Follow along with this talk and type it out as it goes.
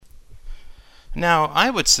Now, I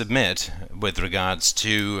would submit, with regards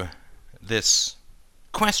to this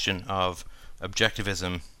question of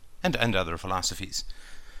objectivism and other philosophies,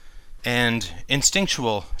 and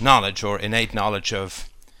instinctual knowledge or innate knowledge of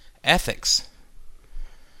ethics,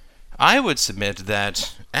 I would submit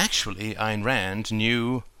that actually Ayn Rand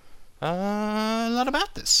knew a lot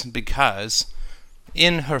about this, because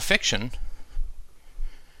in her fiction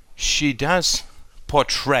she does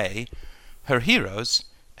portray her heroes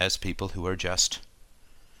as people who are just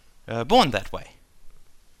born that way.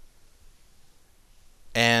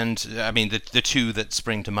 And, I mean, the two that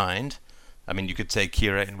spring to mind, I mean, you could say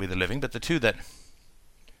Kira in We the Living, but the two that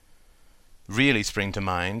really spring to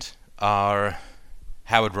mind are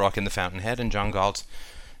Howard Rock in The Fountainhead and John Galt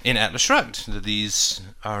in Atlas Shrugged. These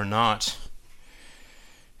are not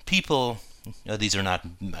people, these are not,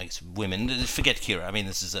 I guess, women. Forget Kira. I mean,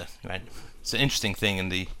 this is it's an interesting thing in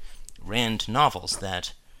the Rand novels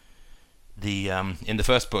that in the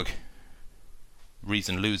first book,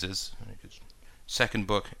 reason loses. Second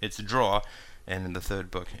book, it's a draw, and in the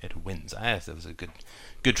third book, it wins. That was a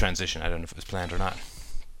good transition. I don't know if it was planned or not,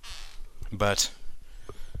 but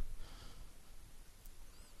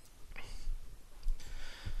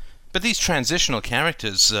these transitional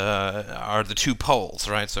characters are the two poles,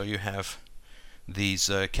 right? So you have these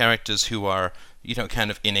characters who are,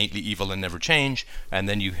 kind of innately evil and never change, and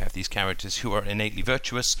then you have these characters who are innately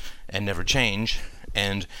virtuous and never change,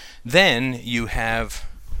 and then you have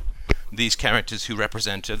these characters who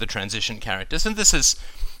represent the transition characters, and this is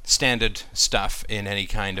standard stuff in any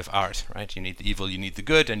kind of art, right? You need the evil, you need the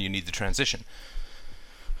good, and you need the transition.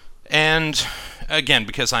 And again,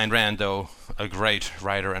 because Ayn Rand, though a great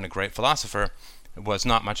writer and a great philosopher, was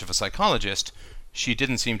not much of a psychologist, she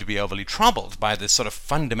didn't seem to be overly troubled by this sort of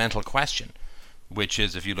fundamental question, which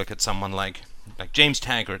is, if you look at someone like James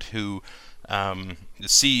Taggart, who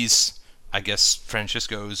sees, I guess,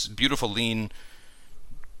 Francisco's beautiful, lean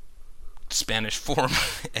Spanish form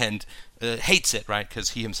and hates it, right?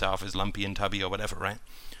 Because he himself is lumpy and tubby or whatever, right?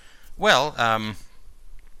 Well,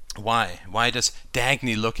 why? Why does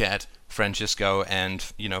Dagny look at Francisco and,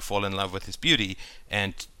 fall in love with his beauty,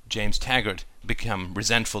 and James Taggart become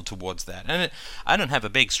resentful towards that? And I don't have a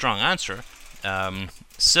big, strong answer.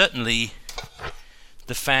 Certainly,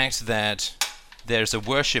 the fact that there's a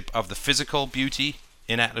worship of the physical beauty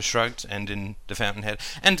in Atlas Shrugged and in The Fountainhead,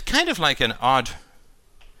 and kind of like an odd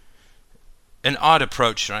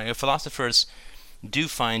approach, right? Philosophers do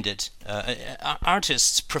find it,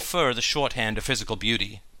 artists prefer the shorthand of physical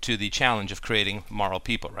beauty to the challenge of creating moral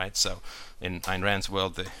people, right? So in Ayn Rand's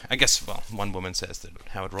world, one woman says that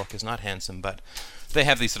Howard Rock is not handsome, but they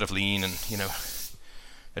have these sort of lean and,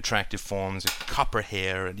 attractive forms, copper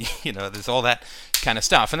hair, and, there's all that kind of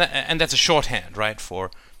stuff. And that's a shorthand, right, for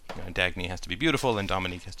Dagny has to be beautiful and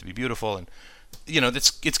Dominique has to be beautiful, and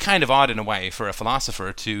it's kind of odd in a way for a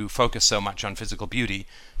philosopher to focus so much on physical beauty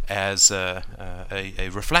as a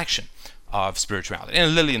reflection of spirituality.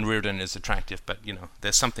 And Lillian Reardon is attractive, but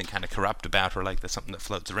there's something kind of corrupt about her, like there's something that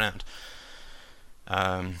floats around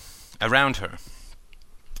her.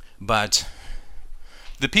 But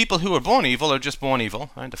the people who are born evil are just born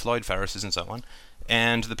evil, right? The Floyd Ferrises and so on.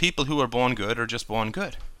 And the people who are born good are just born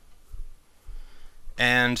good.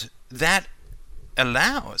 And that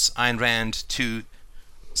allows Ayn Rand to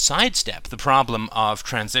sidestep the problem of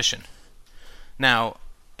transition. Now,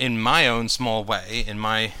 in my own small way, in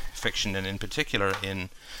my fiction, and in particular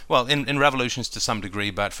in Revolutions to some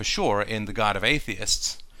degree, but for sure in The God of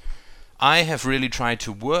Atheists, I have really tried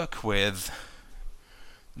to work with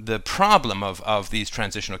the problem of these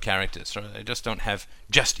transitional characters. I just don't have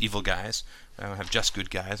just evil guys, I don't have just good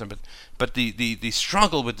guys, but the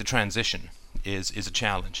struggle with the transition is a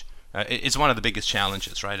challenge. It's one of the biggest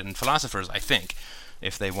challenges, right? And philosophers, I think,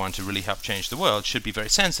 if they want to really help change the world, should be very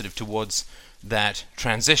sensitive towards that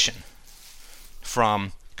transition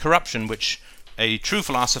from corruption, which a true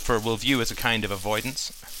philosopher will view as a kind of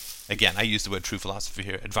avoidance. Again, I use the word true philosopher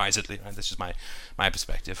here advisedly, right? This is my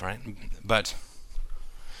perspective, right? But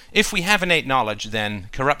if we have innate knowledge, then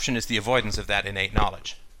corruption is the avoidance of that innate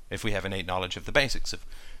knowledge. If we have innate knowledge of the basics of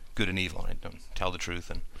good and evil, right? Don't tell the truth,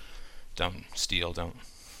 and don't steal, don't,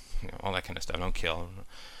 all that kind of stuff, don't kill.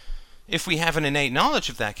 If we have an innate knowledge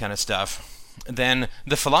of that kind of stuff, then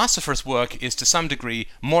the philosopher's work is to some degree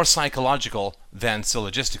more psychological than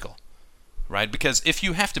syllogistical, right? Because if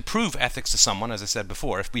you have to prove ethics to someone, as I said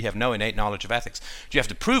before, if we have no innate knowledge of ethics, if you have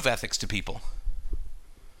to prove ethics to people,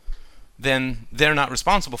 then they're not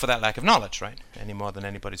responsible for that lack of knowledge, right? Any more than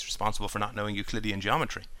anybody's responsible for not knowing Euclidean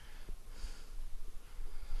geometry.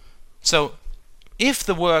 So, if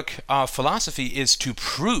the work of philosophy is to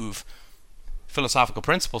prove philosophical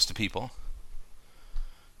principles to people,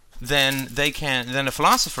 then a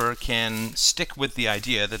philosopher can stick with the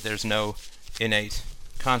idea that there's no innate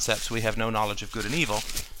concepts, we have no knowledge of good and evil,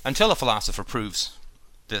 until a philosopher proves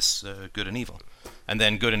this good and evil. And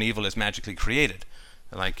then good and evil is magically created,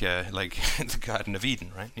 like the Garden of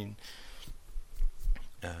Eden, right?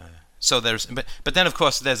 But then of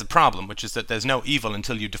course there's a problem, which is that there's no evil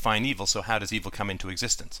until you define evil. So how does evil come into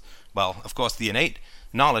existence? Well, of course the innate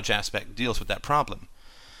knowledge aspect deals with that problem.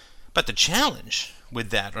 But the challenge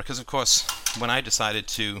with that, because of course when I decided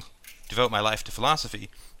to devote my life to philosophy,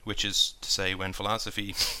 which is to say when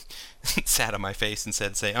philosophy sat on my face and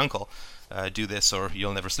said, say, uncle, do this or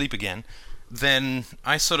you'll never sleep again, then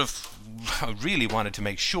I sort of really wanted to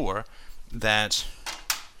make sure that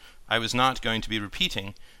I was not going to be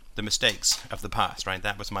repeating the mistakes of the past, right?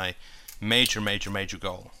 That was my major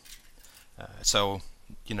goal. So,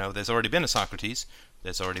 there's already been a Socrates,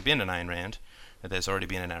 there's already been an Ayn Rand, there's already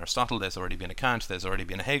been an Aristotle, there's already been a Kant, there's already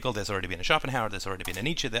been a Hegel, there's already been a Schopenhauer, there's already been a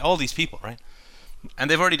Nietzsche, all these people, right?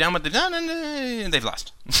 And they've already done what they've done, and they've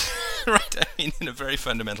lost. Right? I mean, in a very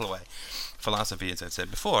fundamental way. Philosophy, as I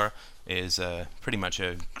said before, is pretty much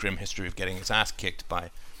a grim history of getting its ass kicked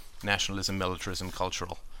by nationalism, militarism,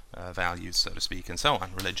 cultural values, so to speak, and so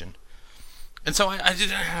on, religion. And so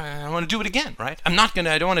I want to do it again, right? I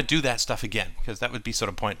don't want to do that stuff again, because that would be sort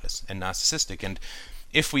of pointless and narcissistic. And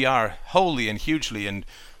if we are wholly and hugely and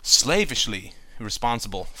slavishly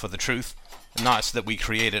responsible for the truth, not that we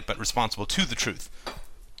create it, but responsible to the truth,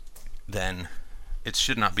 then it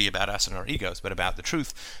should not be about us and our egos, but about the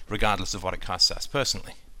truth, regardless of what it costs us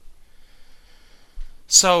personally.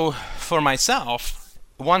 So, for myself,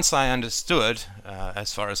 once I understood,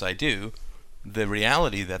 as far as I do, the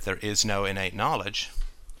reality that there is no innate knowledge,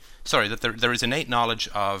 that there is innate knowledge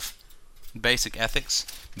of basic ethics,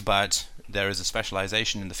 but there is a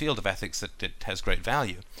specialization in the field of ethics that has great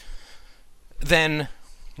value, then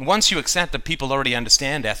once you accept that people already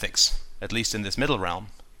understand ethics, at least in this middle realm,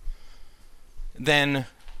 then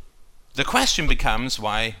the question becomes,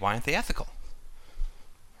 why aren't they ethical?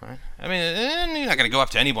 Right? I mean, you're not going to go up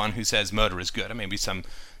to anyone who says murder is good. I mean, maybe some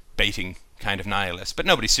baiting kind of nihilist, but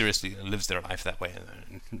nobody seriously lives their life that way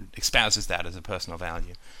and espouses that as a personal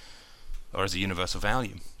value or as a universal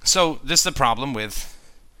value. So this is the problem with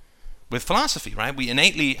philosophy, right? We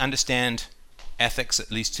innately understand ethics, at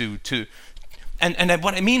least and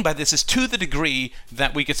what I mean by this is to the degree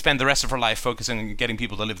that we could spend the rest of our life focusing on getting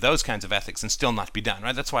people to live those kinds of ethics and still not be done,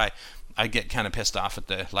 right? That's why I get kind of pissed off at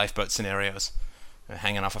the lifeboat scenarios,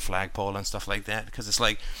 hanging off a flagpole and stuff like that, because it's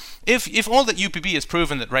like, if all that UPB has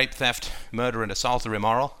proven that rape, theft, murder, and assault are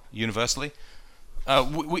immoral, universally,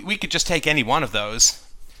 we could just take any one of those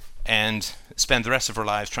and spend the rest of our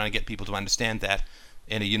lives trying to get people to understand that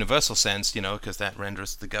in a universal sense, because that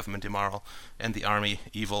renders the government immoral and the army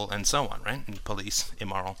evil and so on, right? And police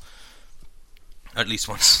immoral. At least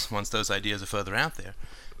once those ideas are further out there.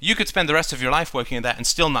 You could spend the rest of your life working on that and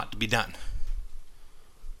still not be done.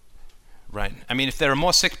 Right? I mean, if there are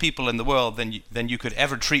more sick people in the world than you could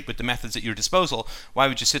ever treat with the methods at your disposal, why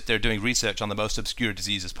would you sit there doing research on the most obscure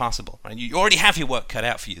diseases possible? Right? You already have your work cut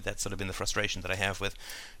out for you. That's sort of been the frustration that I have with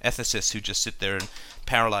ethicists who just sit there and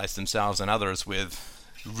paralyze themselves and others with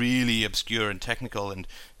really obscure and technical and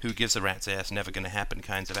who gives a rat's ass, never going to happen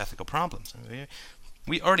kinds of ethical problems.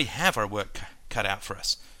 We already have our work cut out for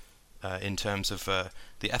us in terms of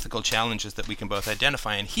the ethical challenges that we can both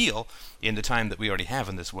identify and heal in the time that we already have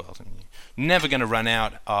in this world. And you're never going to run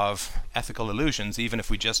out of ethical illusions, even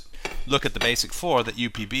if we just look at the basic four that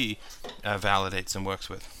UPB validates and works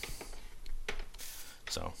with.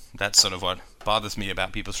 So that's sort of what bothers me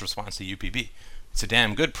about people's response to UPB. It's a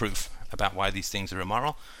damn good proof about why these things are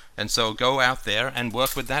immoral, and so go out there and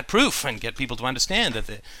work with that proof and get people to understand that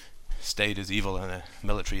the state is evil and the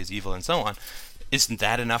military is evil and so on. Isn't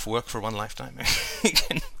that enough work for one lifetime?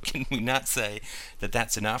 Can we not say that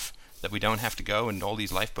that's enough, that we don't have to go and all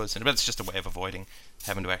these lifeboats? But it's just a way of avoiding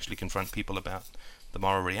having to actually confront people about the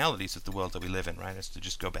moral realities of the world that we live in, right? It's to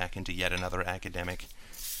just go back into yet another academic,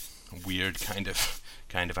 weird kind of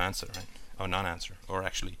answer, right? Or non-answer, or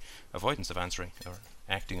actually avoidance of answering, or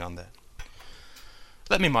acting on that.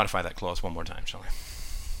 Let me modify that clause one more time, shall I?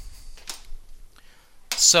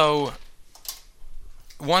 So,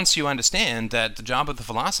 once you understand that the job of the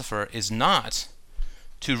philosopher is not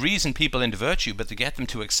to reason people into virtue, but to get them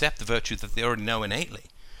to accept the virtue that they already know innately,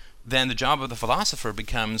 then the job of the philosopher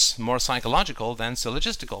becomes more psychological than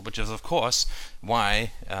syllogistical, which is, of course,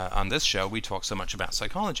 why on this show we talk so much about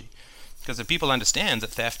psychology. Because if people understand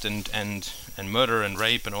that theft and murder and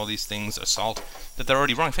rape and all these things, assault, that they're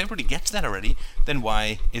already wrong, if everybody gets that already, then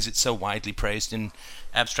why is it so widely praised in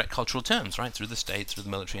abstract cultural terms, right? Through the state, through the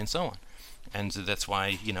military, and so on. And so that's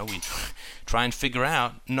why, we try and figure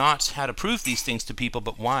out not how to prove these things to people,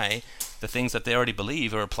 but why the things that they already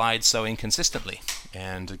believe are applied so inconsistently.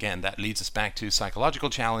 And again, that leads us back to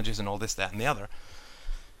psychological challenges and all this, that, and the other.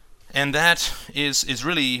 And that is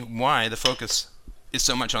really why the focus is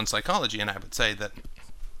so much on psychology, and I would say that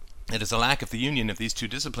it is a lack of the union of these two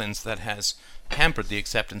disciplines that has hampered the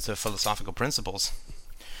acceptance of philosophical principles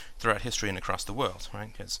throughout history and across the world, right?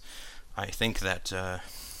 Because I think that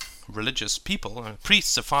religious people,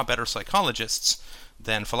 priests, are far better psychologists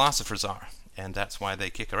than philosophers are, and that's why they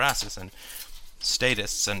kick our asses, and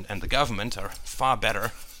statists and the government are far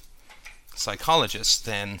better psychologists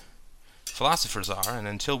than philosophers are, and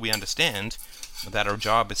until we understand that our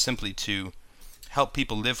job is simply to help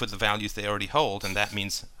people live with the values they already hold, and that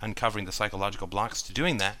means uncovering the psychological blocks to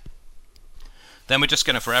doing that, then we're just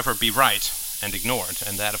going to forever be right and ignored.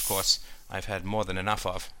 And that, of course, I've had more than enough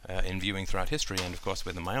of in viewing throughout history, and of course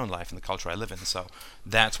within my own life and the culture I live in. So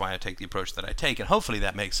that's why I take the approach that I take, and hopefully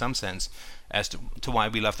that makes some sense as to why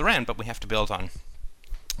we love the Rand, but we have to build on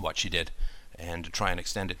what she did and try and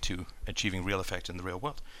extend it to achieving real effect in the real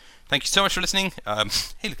world. Thank you so much for listening.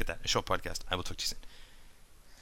 Hey, look at that, a short podcast. I will talk to you soon.